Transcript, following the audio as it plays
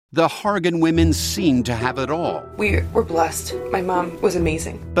The Hargan women seemed to have it all. We were blessed. My mom was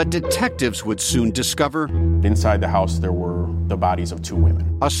amazing. But detectives would soon discover inside the house there were the bodies of 2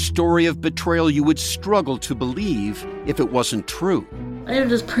 women. a story of betrayal you would struggle to believe if it wasn't true. I am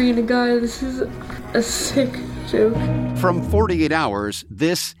just praying to God, this is a sick joke. From 48 Hours,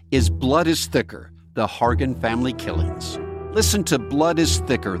 this is Blood is Thicker, The Hargan Family Killings. Listen to Blood is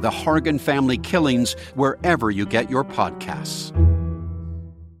Thicker, The Hargan Family Killings wherever you get your podcasts.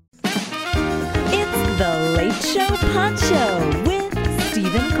 It's The Late Show Pod Show with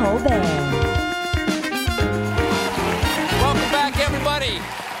Stephen Colbert. Welcome back, everybody.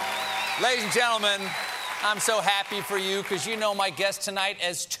 Ladies and gentlemen, I'm so happy for you because you know my guests tonight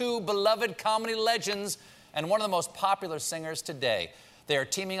as 2 beloved comedy legends and one of the most popular singers today. They are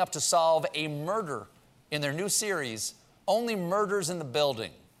teaming up to solve a murder in their new series, Only Murders in the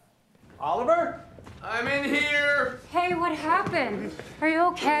Building. Oliver? I'm in here. Hey, what happened? Are you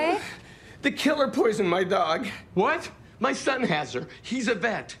okay? The killer poisoned my dog. What? My son has her. He's a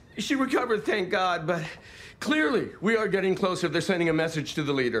vet. She recovered, thank God, but clearly we are getting closer. They're sending a message to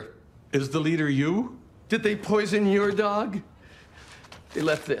the leader. Is the leader you? Did they poison your dog? They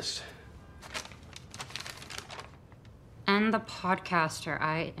left this. And the podcaster,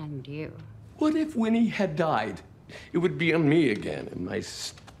 I and you. What if Winnie had died? It would be on me again and my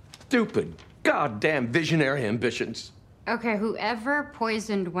stupid, goddamn visionary ambitions. Okay, whoever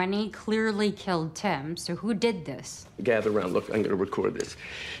poisoned Winnie clearly killed Tim, so who did this? Gather around. Look, I'm going to record this.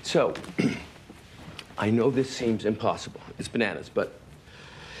 So, I know this seems impossible. It's bananas, but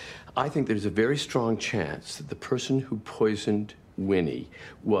I think there's a very strong chance that the person who poisoned Winnie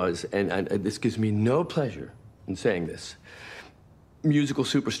was, and this gives me no pleasure in saying this, musical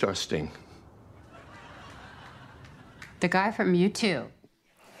superstar Sting. The guy from U2.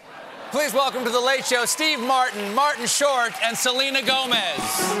 Please welcome to The Late Show, Steve Martin, Martin Short, and Selena Gomez.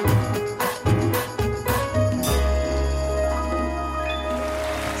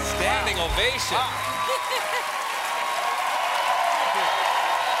 Standing ovation.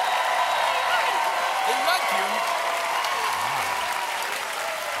 They like you.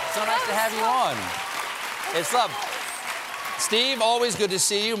 So nice to have you on. It's love. Steve, always good to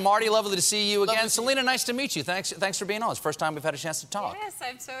see you. Marty, lovely to see you again. Selena, nice to meet you. Thanks for being on. It's the first time we've had a chance to talk. Yes,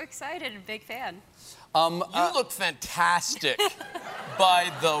 I'm so excited. A big fan. You look fantastic,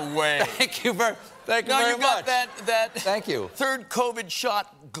 by the way. Thank you very much. You got that Thank you. third COVID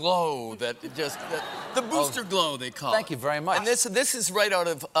shot glow, the booster glow they call it. Thank you very much. And this is right out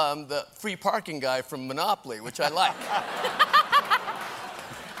of the free parking guy from Monopoly, which I like.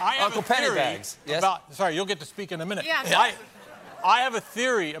 I have Uncle a theory Pennybags. Yes? about, sorry, you'll get to speak in a minute. Yeah. I have a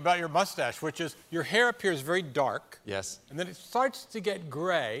theory about your mustache, which is your hair appears very dark. Yes. And then it starts to get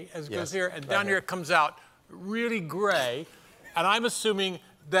gray as it goes here, and right down here it comes out really gray. And I'm assuming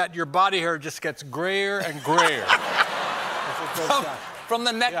that your body hair just gets grayer and grayer. as it goes down. From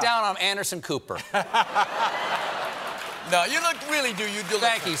the neck down, I'm Anderson Cooper. No, you really do. You do.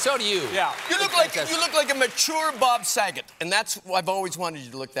 Thank you. So do you. Yeah. You look like a mature Bob Saget, and that's I've always wanted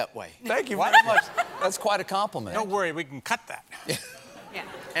you to look that way. Thank you very much. That's quite a compliment. Don't worry, we can cut that. Yeah.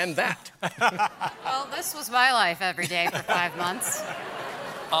 And that. Well, this was my life every day for 5 months.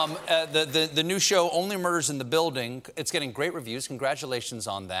 The new show, Only Murders in the Building, it's getting great reviews. Congratulations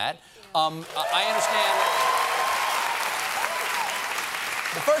on that. I understand.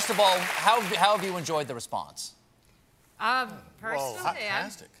 Well, first of all, how have you enjoyed the response? Personally,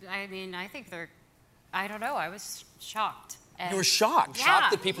 fantastic. I think I don't know, I was shocked. You were shocked. Yeah.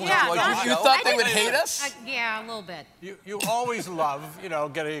 Shocked that people enjoyed your show? You thought they would hate us? Yeah, a little bit. You always love,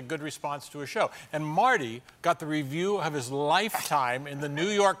 getting a good response to a show. And Marty got the review of his lifetime in the New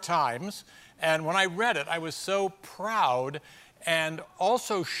York Times. And when I read it, I was so proud and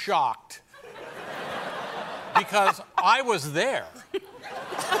also shocked because I was there.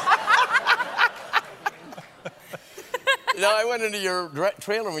 I went into your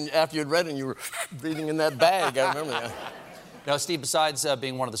trailer after you'd read it and you were breathing in that bag. I remember that. Now, Steve, besides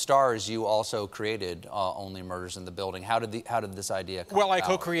being one of the stars, you also created Only Murders in the Building. How did this idea come about? I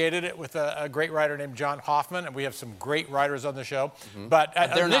co-created it with a great writer named John Hoffman, and we have some great writers on the show. Mm-hmm. But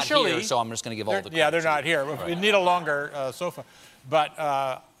they're initially, not here, so I'm just going to give all the credit. Yeah, they're not here. Right. We need a longer sofa. But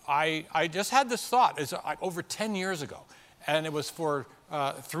I just had this thought over 10 years ago, and it was for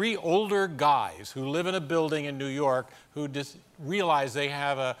 3 older guys who live in a building in New York who just realize they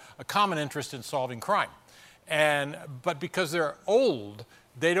have a common interest in solving crime. But because they're old,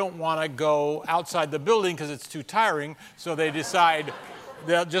 they don't want to go outside the building because it's too tiring, so they decide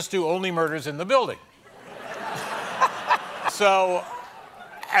they'll just do Only Murders in the Building.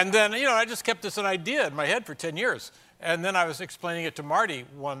 And then, I just kept this an idea in my head for 10 years. And then I was explaining it to Marty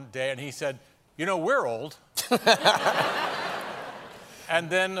one day, and he said, you know, we're old. And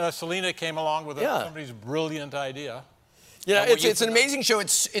then Selena came along with somebody's brilliant idea. Yeah, it's an amazing show.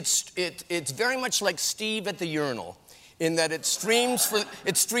 It's very much like Steve at the urinal, in that it streams for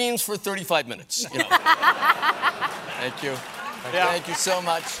 35 minutes. You know. Thank you. Thank you so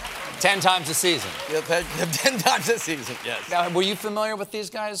much. 10 times a season. Yeah, 10 times a season, yes. Now, were you familiar with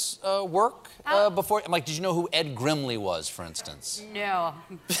these guys' work before? Like, did you know who Ed Grimley was, for instance? No.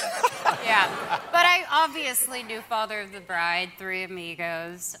 Yeah. But I obviously knew Father of the Bride, Three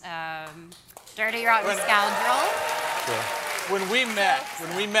Amigos, Dirty Rotten Scoundrel. Sure. When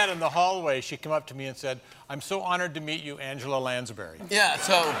we met in the hallway, she came up to me and said, I'm so honored to meet you, Angela Lansbury. Yeah,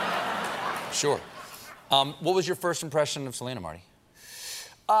 so... Sure. What was your first impression of Selena, Marty?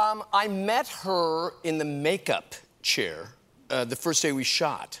 I met her in the makeup chair the first day we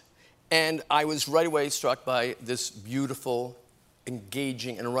shot, and I was right away struck by this beautiful,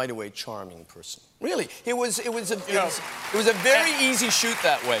 engaging, and right away charming person. Really, it was a very easy shoot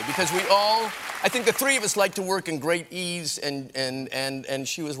that way, because we all, I think the three of us like to work in great ease, and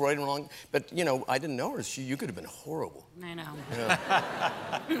she was right along. But you know, I didn't know her. You could have been horrible. I know. Yeah.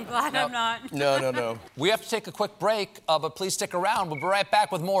 I'm glad I'm not. No. We have to take a quick break, but please stick around. We'll be right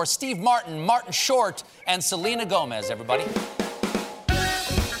back with more Steve Martin, Martin Short, and Selena Gomez, everybody.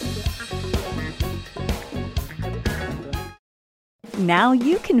 Now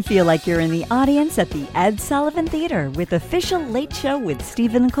you can feel like you're in the audience at the Ed Sullivan Theater with official Late Show with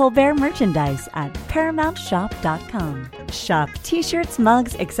Stephen Colbert merchandise at ParamountShop.com. Shop t-shirts,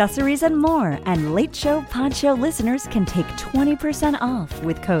 mugs, accessories, and more. And Late Show Pod Show listeners can take 20% off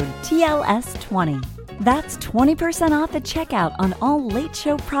with code TLS20. That's 20% off at checkout on all Late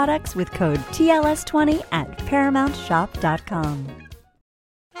Show products with code TLS20 at ParamountShop.com.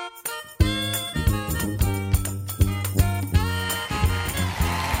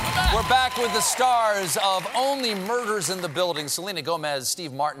 We're back with the stars of Only Murders in the Building, Selena Gomez,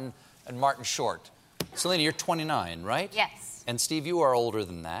 Steve Martin, and Martin Short. Selena, you're 29, right? Yes. And Steve, you are older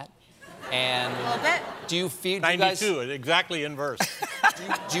than that. And a little bit. Do you feel 92, exactly inverse.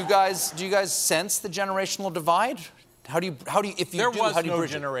 do you guys sense the generational divide? How do you if you there do, was how do you no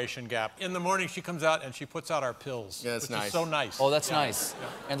bridge generation gap. In the morning, she comes out and she puts out our pills. Yeah, that's which nice. is so nice. Oh, that's nice.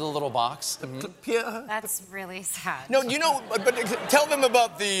 And the little box. Yeah. That's really sad. No, you know, but tell them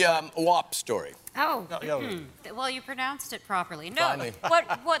about the WAP story. Oh. Well, you pronounced it properly. No. Finally.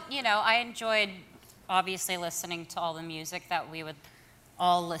 What you know, I enjoyed obviously listening to all the music that we would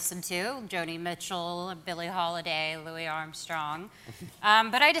all listen to, Joni Mitchell, Billie Holiday, Louis Armstrong.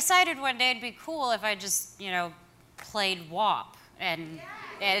 But I decided one day it'd be cool if I just, you know, played WAP and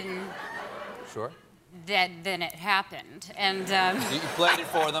Sure. then it happened. And You played it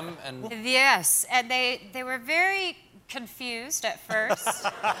for them and yes, and they were very confused at first,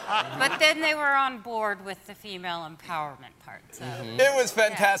 but then they were on board with the female empowerment part. So. It was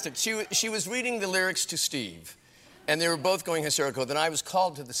fantastic. Yeah. She was reading the lyrics to Steve, and they were both going hysterical. Then I was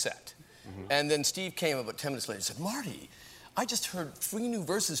called to the set, and then Steve came about 10 minutes later and said, Marty, I just heard 3 new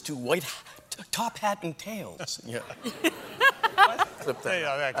verses to White Top Hat and Tails. Yeah. I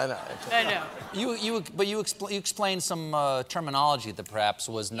know. You explained some terminology that perhaps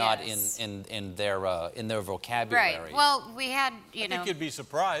was not in their vocabulary. Right. Well, we had I think you'd be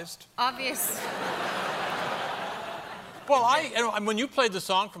surprised. Obvious. Well, when you played the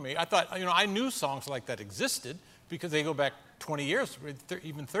song for me, I thought, you know, I knew songs like that existed because they go back 20 years,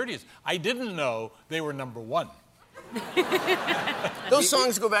 even 30 years. I didn't know they were #1. Those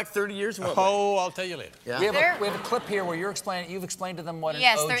songs go back 30 years? Oh, I'll tell you later. Yeah. We have a clip here where you've explained to them what an OG is.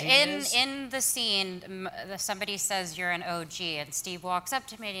 Yes, they're in the scene. Somebody says you're an OG, and Steve walks up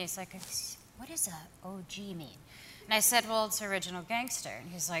to me and he's like, what does a OG mean? And I said, well, it's original gangster.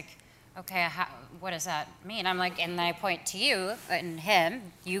 And he's like, okay, what does that mean? I'm like, and I point to you and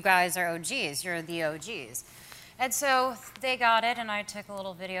him. You guys are OGs. You're the OGs. And so they got it, and I took a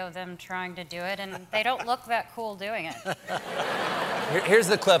little video of them trying to do it, and they don't look that cool doing it. Here's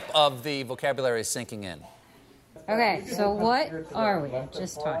the clip of the vocabulary sinking in. Okay, so what are we?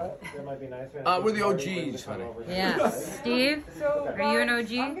 Just talk. We're the OGs, honey. Yeah. Steve, are you an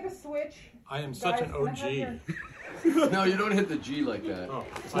OG? I'm going to switch. I am such an OG. No, you don't hit the G like that. Oh,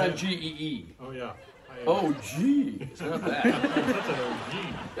 it's not G-E-E. Oh, yeah. Oh, G. It's not that. I'm such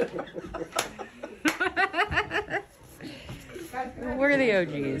an OG. We're the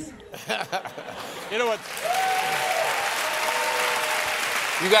OGs. You know what?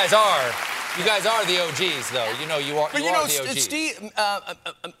 You guys are the OGs, though. You know, you are the OGs. Steve,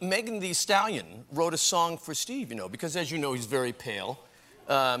 Megan Thee Stallion wrote a song for Steve, you know, because as you know, he's very pale.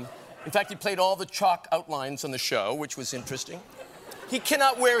 In fact, he played all the chalk outlines on the show, which was interesting. He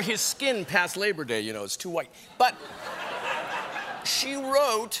cannot wear his skin past Labor Day, you know, it's too white. But she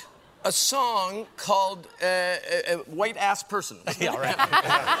wrote a song called White Ass Person. Yeah, right.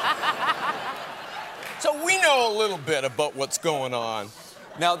 So we know a little bit about what's going on.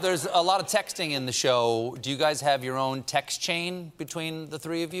 Now, there's a lot of texting in the show. Do you guys have your own text chain between the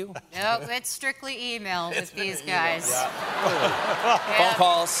three of you? Nope, it's strictly email with these guys. Phone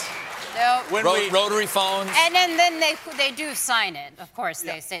calls? Nope. Rotary phones? And then they do sign it. Of course,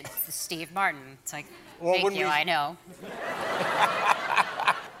 they say it's Steve Martin. It's like, thank you, I know.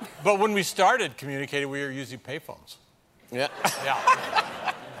 But when we started communicating, we were using payphones. Yeah.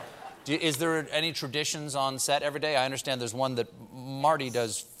 Yeah. Is there any traditions on set every day? I understand there's one that Marty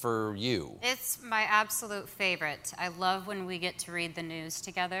does for you. It's my absolute favorite. I love when we get to read the news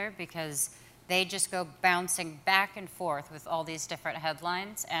together because they just go bouncing back and forth with all these different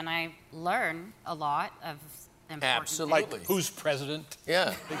headlines, and I learn a lot of important Absolutely. things. Like, who's president? Yeah.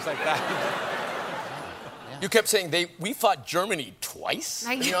 Things like that. You kept saying we fought Germany twice?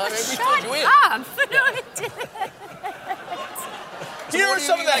 You know what I mean? We Shut filled you in. up! No, I didn't. Here are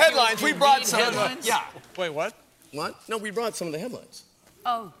some of the headlines. We brought some of them. Yeah. Wait, what? What? No, we brought some of the headlines.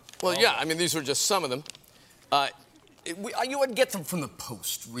 Oh. Well, yeah, I mean, these were just some of them. You would get them from the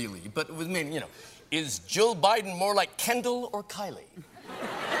Post, really, but it was mainly, you know, is Jill Biden more like Kendall or Kylie?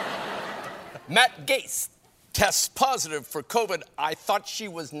 Matt Gaetz tests positive for COVID. I thought she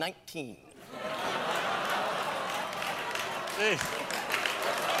was 19.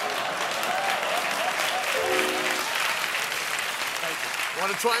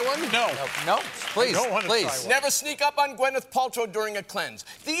 Want to try one? No, please, I don't want to please. try one. Never sneak up on Gwyneth Paltrow during a cleanse.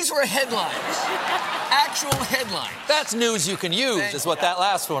 These were headlines. Actual headlines. That's news you can use, is what that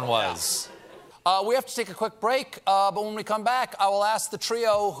last one was. We have to take a quick break, but when we come back, I will ask the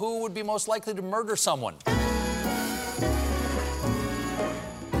trio who would be most likely to murder someone.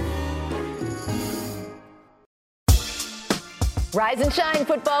 Rise and shine,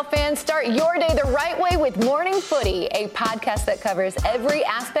 football fans. Start your day the right way with Morning Footy, a podcast that covers every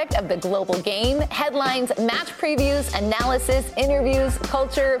aspect of the global game, headlines, match previews, analysis, interviews,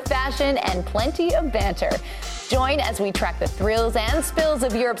 culture, fashion, and plenty of banter. Join as we track the thrills and spills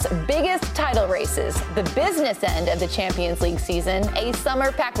of Europe's biggest title races, the business end of the Champions League season, a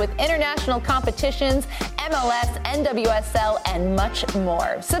summer packed with international competitions, MLS, NWSL, and much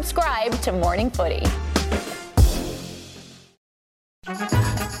more. Subscribe to Morning Footy.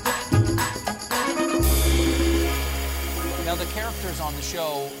 Now, the characters on the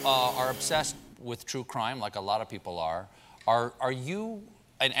show are obsessed with true crime, like a lot of people are. Are you,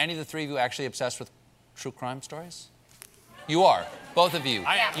 and any of the three of you, actually obsessed with true crime stories? You are, both of you.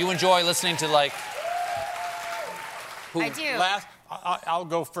 You enjoy listening to, like... I do. I'll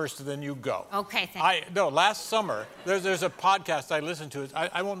go first, and then you go. Okay, thank you. No, last summer, there's a podcast I listened to.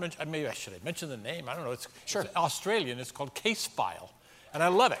 I won't mention, maybe I should have mentioned the name. I don't know. It's Australian. It's called Case File, and I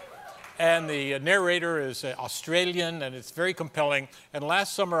love it. And the narrator is Australian, and it's very compelling. And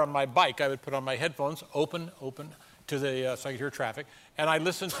last summer on my bike, I would put on my headphones, open, to the so I could hear traffic, and I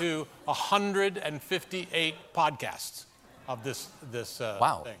listened to 158 podcasts of this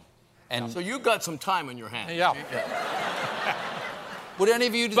thing. And so you got some time on your hands. Yeah. Would any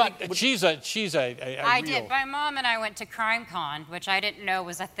of you? But she's a I real... did. My mom and I went to CrimeCon, which I didn't know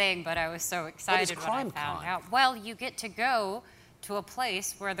was a thing, but I was so excited when I found out. Well, you get to go to a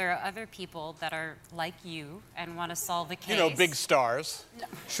place where there are other people that are like you and want to solve a case. You know, big stars. No.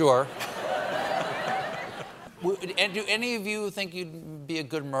 Sure. And do any of you think you'd be a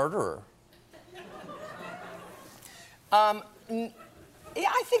good murderer? Yeah,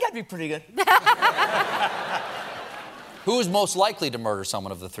 I think I'd be pretty good. Who is most likely to murder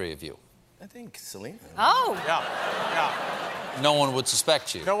someone of the three of you? I think Selena. Oh. Yeah. No one would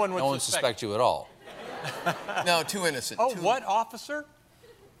suspect you. No one would suspect you at all. No, too innocent. Oh, what officer?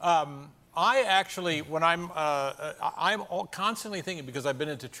 I actually, when I'm constantly thinking, because I've been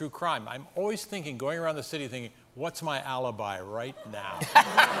into true crime, I'm always thinking, going around the city thinking, what's my alibi right now?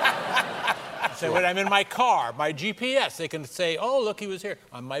 So when I'm in my car, my GPS, they can say, oh, look, he was here.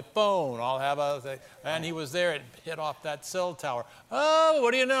 On my phone, I'll have and he was there, it hit off that cell tower. Oh,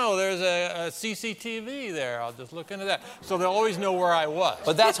 what do you know? There's a CCTV there. I'll just look into that. So they'll always know where I was.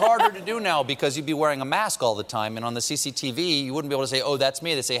 But that's harder to do now because you'd be wearing a mask all the time, and on the CCTV, you wouldn't be able to say, oh, that's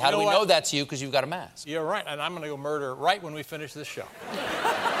me. They say, how do we know that's you? Because you've got a mask. You're right, and I'm going to go murder right when we finish this show.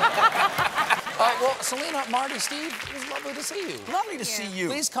 Well, Selena, Marty, Steve, it was lovely to see you. Lovely to see you.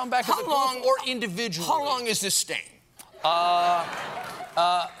 Please come back as a group or individually. How long is this staying?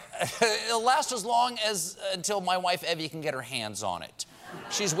 It'll last as long as until my wife Evie can get her hands on it.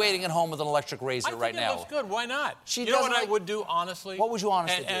 She's waiting at home with an electric razor right now. It looks good. Why not? She you know what doesn't I would do, honestly? What would you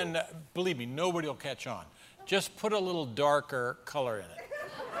honestly do? And believe me, nobody will catch on. Just put a little darker color in it.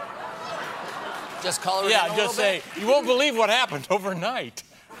 Just color it in Yeah, a just little say, you won't believe what happened overnight.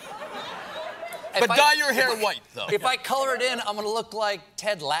 But dye your hair white, though. If I color it in, I'm going to look like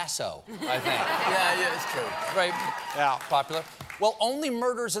Ted Lasso, I think. Yeah, it's true. Right? Yeah. Popular. Well, Only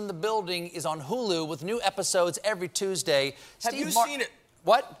Murders in the Building is on Hulu with new episodes every Tuesday. Have you seen it?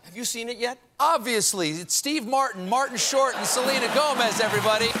 What? Have you seen it yet? Obviously. It's Steve Martin, Martin Short, and Selena Gomez,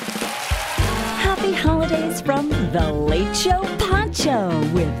 everybody. Happy holidays from The Late Show Poncho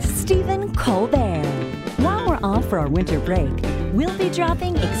with Stephen Colbert. While we're off for our winter break, we'll be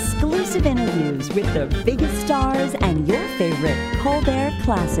dropping exclusive interviews with the biggest stars and your favorite Colbert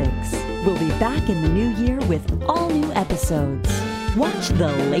classics. We'll be back in the new year with all new episodes. Watch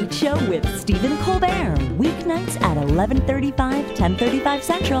The Late Show with Stephen Colbert weeknights at 11:35, 10:35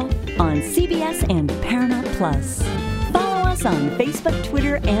 Central on CBS and Paramount Plus. Follow us on Facebook,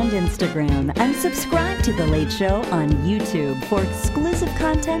 Twitter, and Instagram, and subscribe to The Late Show on YouTube for exclusive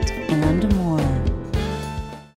content and